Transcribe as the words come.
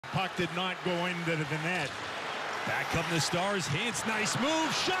Puck did not go into the net. Back come the Stars. Hintz, nice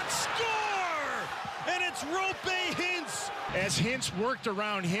move. Shot, score! And it's Roope Hintz. As Hintz worked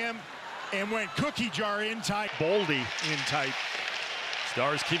around him and went cookie jar in tight. Boldy in tight.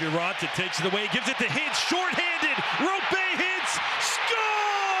 Stars Kiviranta takes it away, gives it to Hintz, shorthanded. Roope Hintz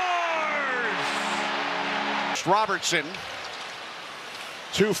scores! Robertson.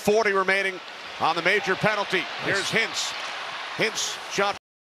 2:40 remaining on the major penalty. Here's Hintz. Hintz shot.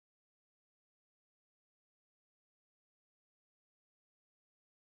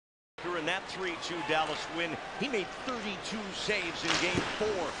 In that 3-2 Dallas win, he made 32 saves in Game 4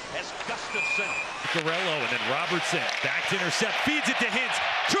 as Gustafsson. Carello and then Robertson back to intercept, feeds it to Hintz,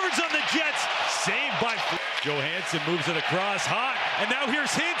 turns on the Jets, saved by Johansson, moves it across, hot, and now here's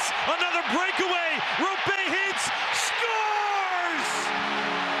Hintz, another breakaway, Roope Hintz scores!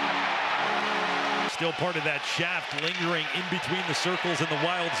 Still part of that shaft lingering in between the circles in the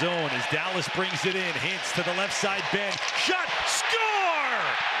wild zone as Dallas brings it in. Hintz to the left side bend, shot, score!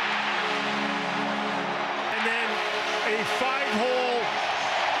 And then a 5-hole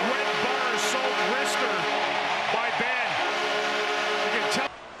wet bar soaked wrister by Ben. You can tell.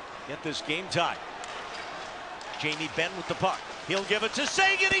 Get this game tied. Jamie Benn with the puck. He'll give it to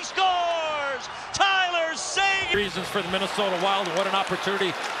Seguin. He scores! Tyler Seguin. Reasons for the Minnesota Wild. What an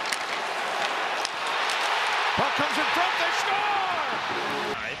opportunity. Puck comes in front. They score!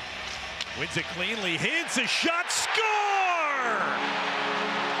 Wins it cleanly. Hintz, a shot, score!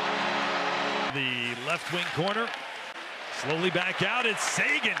 The left wing corner, slowly back out. It's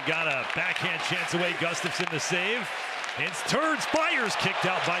Seguin, got a backhand chance away. Gustafsson to save. Hintz turns, fires, kicked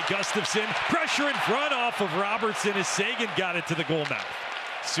out by Gustafsson. Pressure in front off of Robertson as Seguin got it to the goal mouth.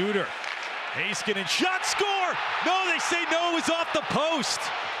 Suter, Heiskanen, shot, score! No, they say no, it was off the post.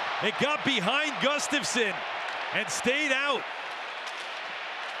 It got behind Gustafsson and stayed out.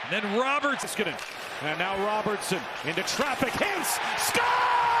 And then Robertson. And now Robertson into traffic. Hintz